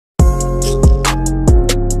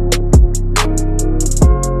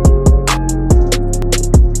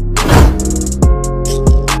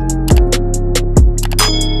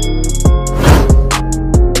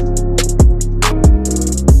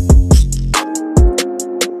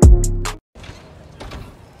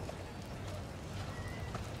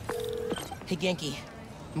Hey, Genki.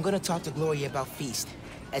 I'm gonna talk to Gloria about Feast.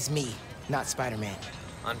 As me, not Spider-Man.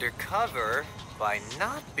 Undercover by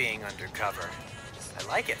not being undercover. I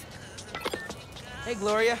like it. Hey,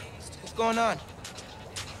 Gloria. What's going on?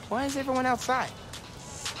 Why is everyone outside?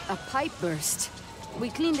 A pipe burst. We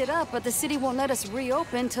cleaned it up, but the city won't let us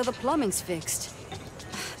reopen till the plumbing's fixed.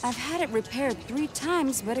 I've had it repaired 3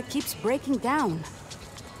 times, but it keeps breaking down.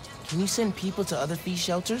 Can you send people to other Feast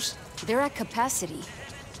shelters? They're at capacity.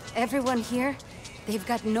 Everyone here, they've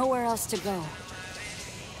got nowhere else to go.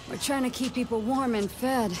 We're trying to keep people warm and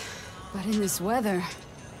fed, but in this weather...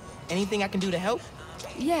 Anything I can do to help?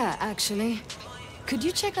 Yeah, actually. Could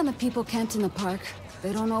you check on the people camped in the park?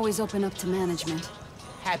 They don't always open up to management.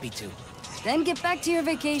 Happy to. Then get back to your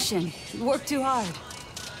vacation. You work too hard.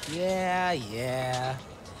 Yeah.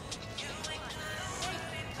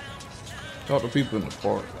 Talk to people in the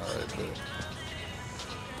park. Alright, but...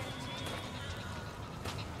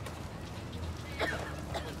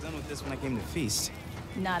 I was done with this when I came to Feast.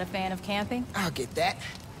 Not a fan of camping? I'll get that.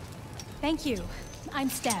 Thank you. I'm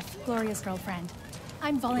Steph, Gloria's girlfriend.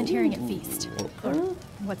 I'm volunteering at Feast. Or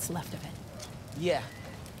what's left of it. Yeah.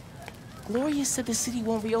 Gloria said the city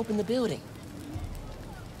won't reopen the building.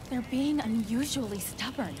 They're being unusually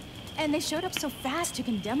stubborn. And they showed up so fast to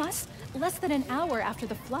condemn us less than an hour after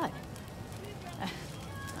the flood.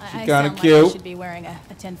 I sound like I should be wearing a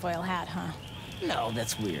tinfoil hat, huh? No,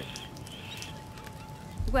 that's weird.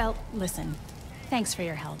 Well, listen. Thanks for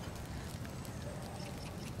your help.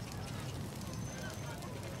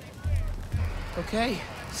 Okay,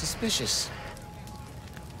 suspicious.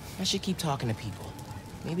 I should keep talking to people.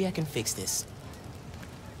 Maybe I can fix this.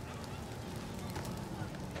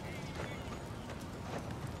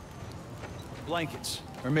 Blankets,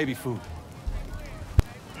 or maybe food.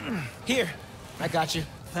 Here, I got you.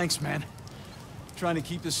 Thanks, man. Trying to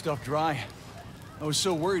keep this stuff dry. I was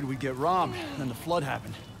so worried we'd get robbed, then the flood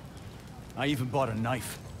happened. I even bought a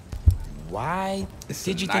knife. Why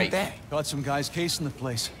did you think that? Got some guys casing the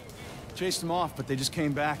place. Chased them off, but they just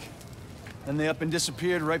came back. Then they up and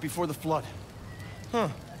disappeared right before the flood. Huh.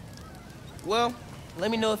 Well,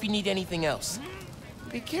 let me know if you need anything else.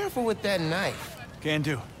 Be careful with that knife. Can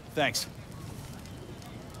do. Thanks.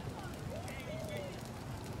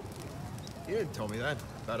 You didn't tell me that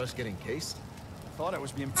about us getting cased. I thought it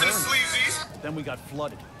was being burned. Then we got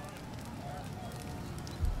flooded.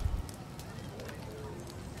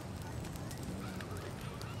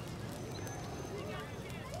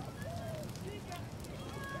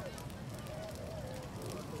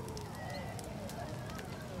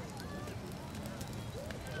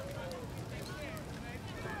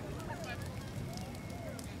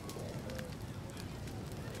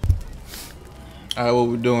 Alright, what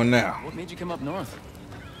we doing now? What made you come up north?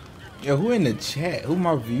 Yo, who in the chat? Who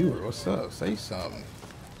my viewer? What's up? Say something.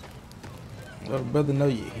 Let a brother know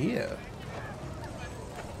you're here.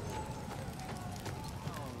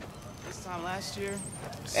 This time last year.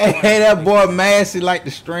 Hey, that boy Massey like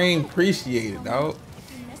the stream. Appreciate it, dog.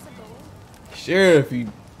 Sure, if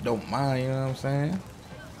you don't mind, you know what I'm saying?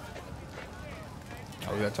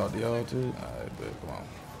 Oh, we gotta talk to y'all too? Alright, but come on.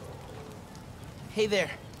 Hey there.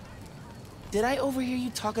 Did I overhear you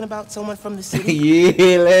talking about someone from the city?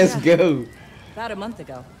 Yeah, let's go. About a month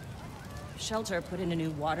ago. Shelter put in a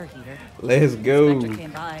new water heater. Let's go. The inspector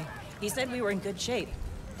came by. He said we were in good shape.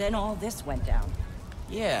 Then all this went down.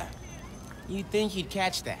 Yeah. You'd think he'd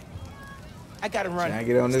catch that. I gotta run. Trying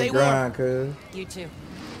to get on this grind, cuz. You too.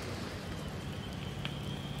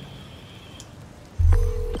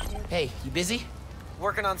 Hey, you busy?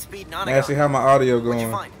 Working on speed Nonagon. Massey, how my audio going?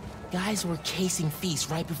 What'd you find? Guys were casing Feast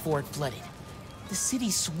right before it flooded. The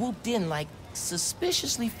city swooped in like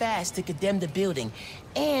suspiciously fast to condemn the building,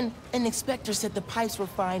 and an inspector said the pipes were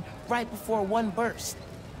fine right before one burst.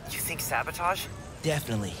 You think sabotage?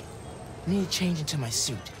 Definitely. Need to change into my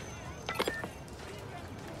suit. I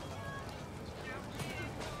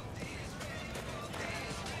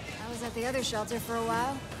was at the other shelter for a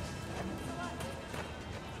while.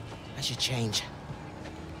 I should change.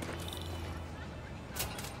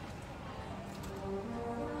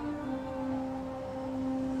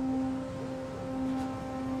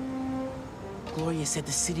 Gloria said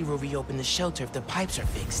the city will reopen the shelter if the pipes are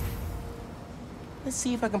fixed. Let's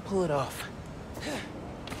see if I can pull it off.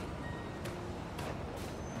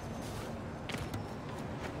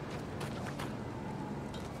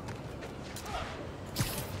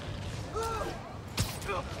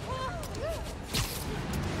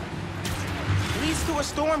 Leads to a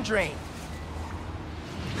storm drain.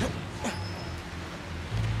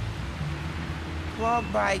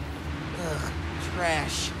 Clogged by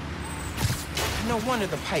trash. No wonder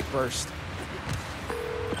the pipe burst.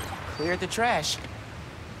 cleared the trash.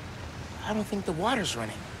 I don't think the water's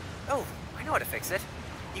running. Oh, I know how to fix it.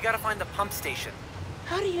 You gotta find the pump station.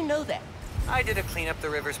 How do you know that? I did a clean up the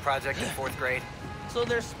rivers project in 4th grade. So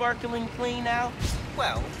they're sparkling clean now?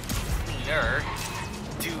 Well, cleaner.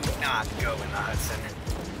 Do not go in the Hudson.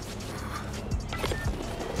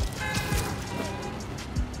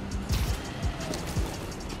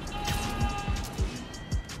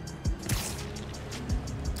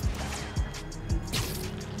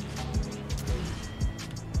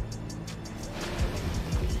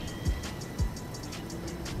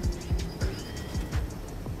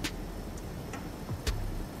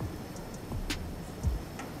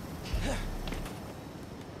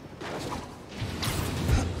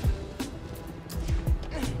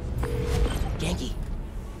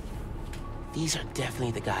 These are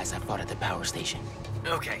definitely the guys I fought at the power station.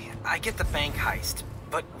 Okay, I get the bank heist,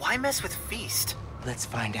 but why mess with Feast? Let's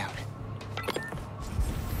find out.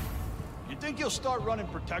 You think he'll start running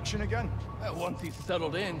protection again? Once he's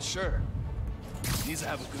settled in, sure. He needs to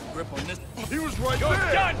have a good grip on this. He was right You're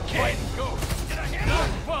there! done, kid! Go! Get a hand on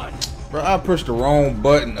fun! Bro, I pushed the wrong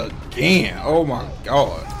button again. Oh my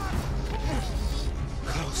god.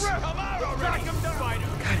 Close. Come out already!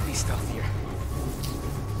 Gotta be stealthier.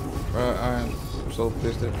 Bro, I'm so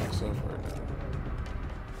pissed at myself right now.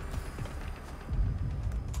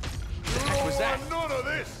 The heck was that? None of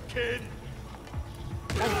this, kid!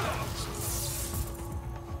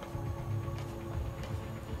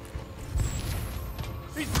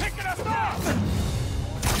 He's picking us up!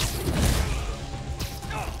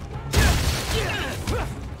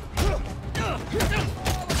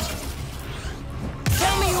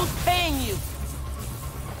 Tell me who's paying you!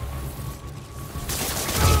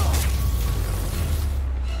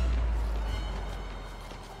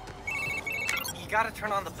 You gotta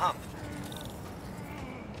turn on the pump.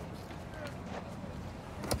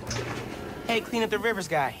 Hey, clean up the rivers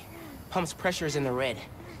guy. Pump's pressure is in the red.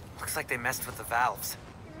 Looks like they messed with the valves.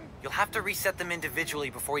 You'll have to reset them individually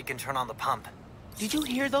before you can turn on the pump. Did you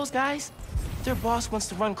hear those guys? Their boss wants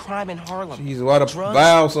to run crime in Harlem. Jeez, why the Drugs,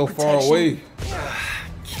 valve so far protection. away?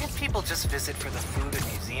 Can't people just visit for the food and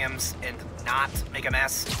museums and not make a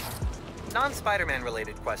mess? Non-Spider-Man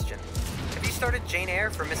related question. Have you started Jane Eyre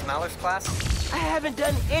for Miss Maller's class? I haven't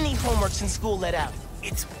done any homework since school let out.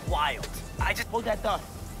 It's wild. I just... Hold that thought.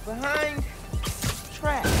 Behind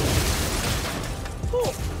trash.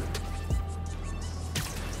 Cool.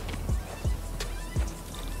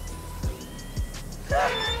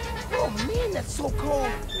 Oh man, that's so cold.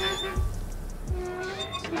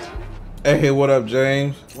 Hey, what up,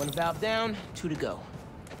 James? One valve down, 2 to go.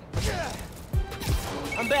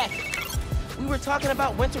 I'm back. We were talking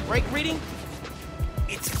about winter break reading.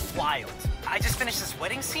 It's wild. I just finished this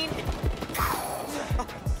wedding scene.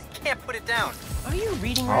 Can't put it down. Are you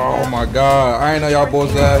reading right now? Oh my god, I ain't know y'all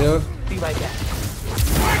boys out here. Be right back.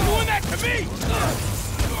 Why doing that to me?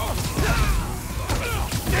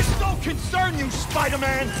 This don't concern you,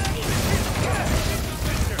 Spider-Man!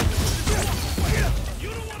 You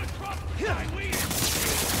don't want to cross the line, we...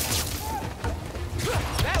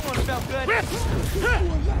 That one felt good. This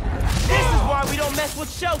is why we don't mess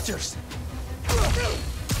with shelters.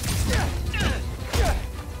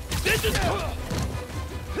 This is...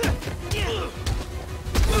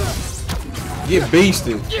 Get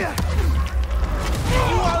beasted. You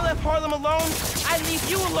all left Harlem alone, I leave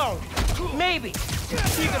you alone. Maybe.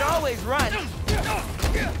 You could always run.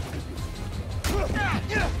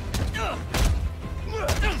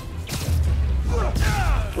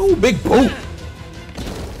 Ooh, big boot.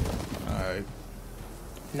 Alright.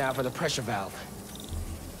 Now for the pressure valve.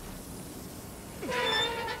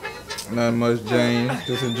 Not much, James.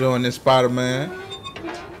 Just enjoying this Spider-Man.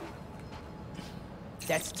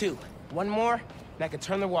 That's 2. One more, and I can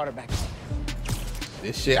turn the water back on.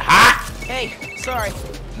 This shit hot. Hey, sorry.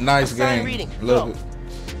 Nice Assign game. reading. Love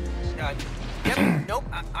Go. it. Yep, nope,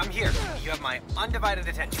 I'm here. You have my undivided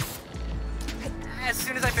attention. As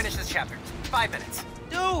soon as I finish this chapter. 5 minutes.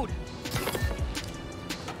 Dude!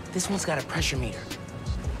 This one's got a pressure meter.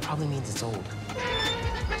 Probably means it's old.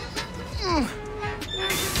 Oh,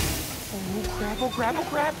 crap, oh, crap, oh,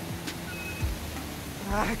 crap.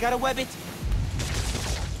 I gotta web it.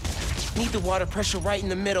 Need the water pressure right in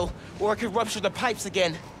the middle, or it could rupture the pipes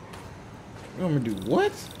again. You want me to do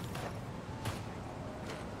what?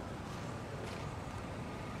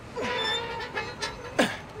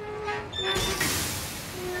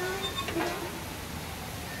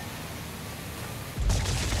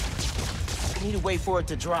 I need to wait for it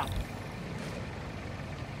to drop.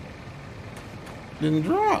 Didn't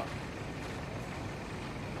drop.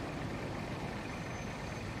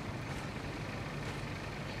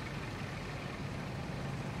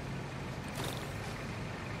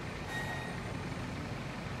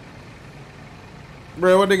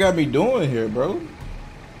 Bro, what they got me doing here, bro?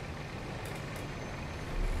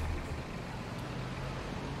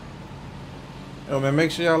 Yo, man, make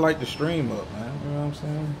sure y'all like the stream up, man. You know what I'm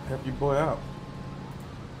saying? Help your boy out.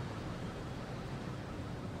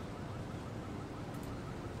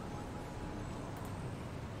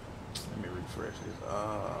 Let me refresh this.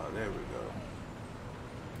 There we go.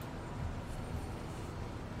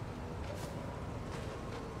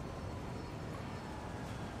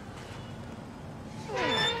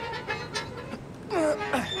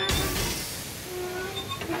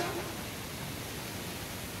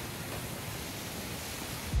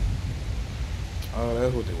 Oh,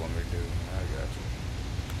 that's what they want me to do. I got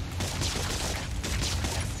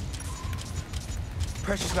you.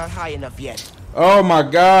 Pressure's not high enough yet. Oh my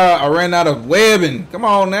God, I ran out of webbing. Come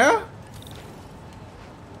on now.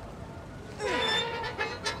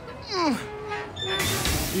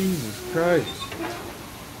 Jesus Christ.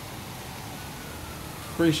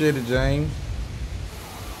 Appreciate it, James.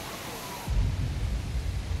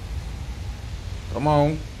 Come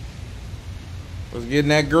on. Let's get in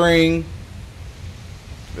that green.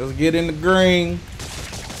 Let's get in the green.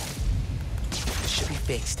 Should be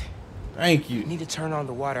fixed. Thank you. Need to turn on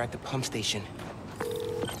the water at the pump station.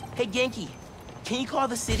 Hey, Genki, can you call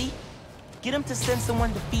the city? Get them to send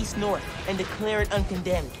someone to Feast North and declare it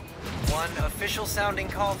uncondemned. One official sounding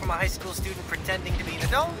call from a high school student pretending to be an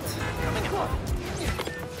adult. Coming up.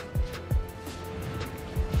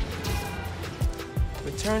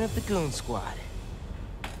 Return of the Goon Squad.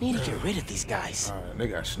 Need to get rid of these guys. Alright, they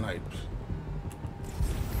got snipers.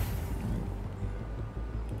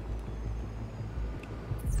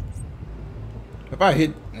 If I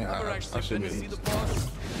hit, yeah, I should be.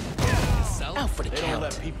 Out for the They don't count.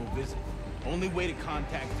 let people visit. Only way to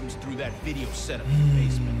contact them is through that video setup in the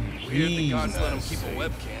basement. Weird the gods let him keep a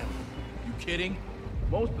webcam. You kidding?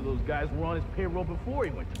 Most of those guys were on his payroll before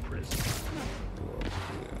he went to prison.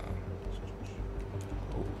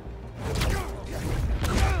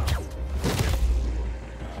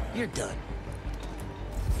 You're done.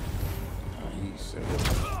 He said.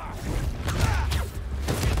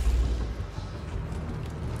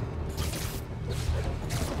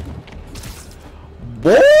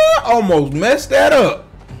 Boy, almost messed that up.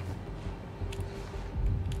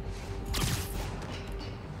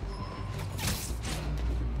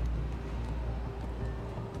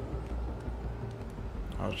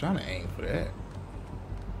 I was trying to aim for that,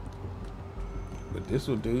 but this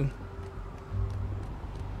will do.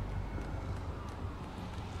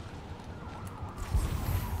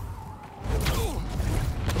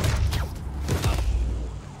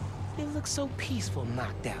 They look so peaceful,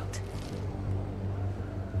 knocked out.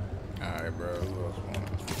 Alright, bro. Who else want it?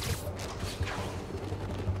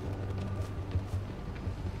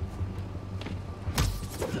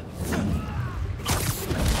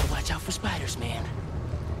 Watch out for spiders, man.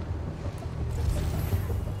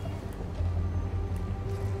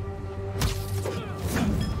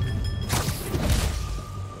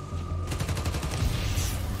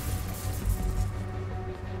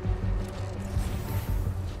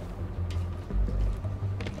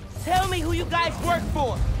 Tell me who you guys work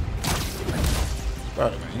for.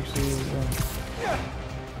 Spider-Man, you see what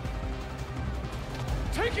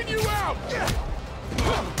Taking you out!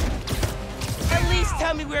 At least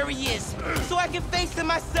tell me where he is, so I can face him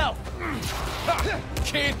myself.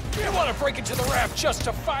 Kid, you want to break into the raft just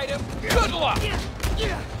to fight him? Good luck!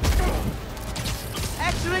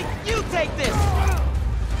 Actually, you take this.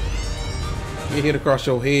 Get hit across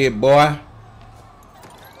your head, boy.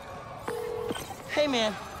 Hey,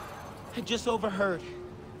 man. I just overheard.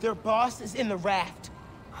 Their boss is in the raft.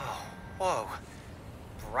 Oh, whoa.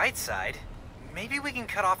 Bright side. Maybe we can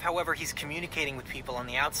cut off however he's communicating with people on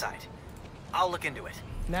the outside. I'll look into it.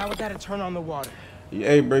 Now we gotta turn on the water. Yeah,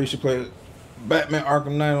 hey, bro, you should play Batman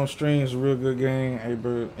Arkham Knight on stream. It's a real good game. Hey,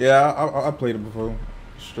 bro. Yeah, I played it before.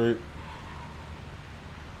 Straight.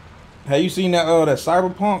 Have you seen that that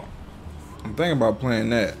Cyberpunk? I'm thinking about playing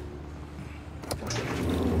that.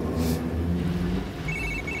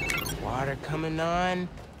 Water coming on.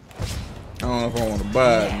 I don't know if I want to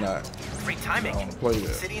buy it or not. Great timing. I want to play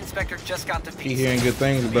that. City inspector just got to Keep hearing good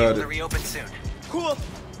things about to it. reopen soon. Cool.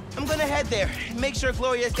 I'm gonna head there. Make sure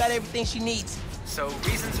Gloria's got everything she needs. So,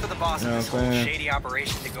 reasons for the boss of this whole shady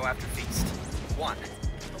operation to go after Feast. 1.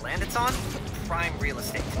 The land it's on? Prime real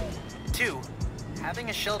estate. 2. Having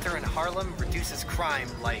a shelter in Harlem reduces crime,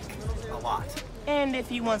 like, a lot. And if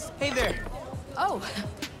he wants... Hey there. Oh,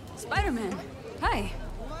 Spider-Man. Hi.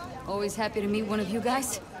 Always happy to meet one of you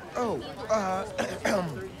guys. Oh,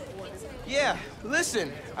 yeah,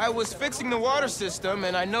 listen. I was fixing the water system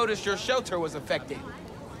and I noticed your shelter was affected.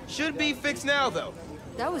 Should be fixed now, though.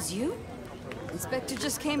 That was you? Inspector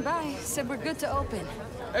just came by, said we're good to open.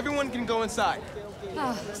 Everyone can go inside.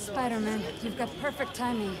 Oh, Spider-Man, you've got perfect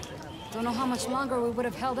timing. Don't know how much longer we would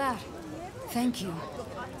have held out. Thank you.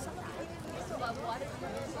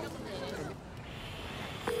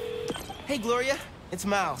 Hey, Gloria. It's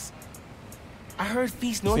Miles. I heard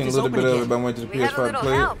Feast North Seen a is little open bit of again. it, but I went to the We had a PS5 to little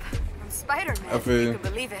play help it. from Spider-Man, I if feel you you. can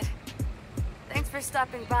believe it. Thanks for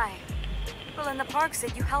stopping by. People in the park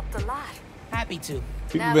said you helped a lot. Happy to.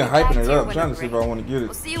 People Now been get back hyping to it your up. I'm trying to see if I winter want to get it.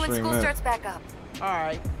 We'll see you when stream school that. starts back up. All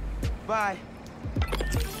right. Bye.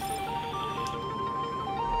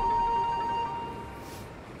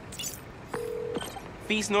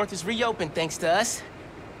 Feast North is reopened thanks to us.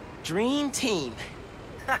 Dream team.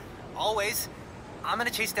 Always. I'm gonna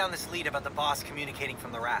chase down this lead about the boss communicating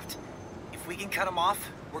from the raft. If we can cut him off,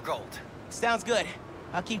 we're gold. Sounds good.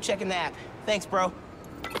 I'll keep checking the app. Thanks, bro.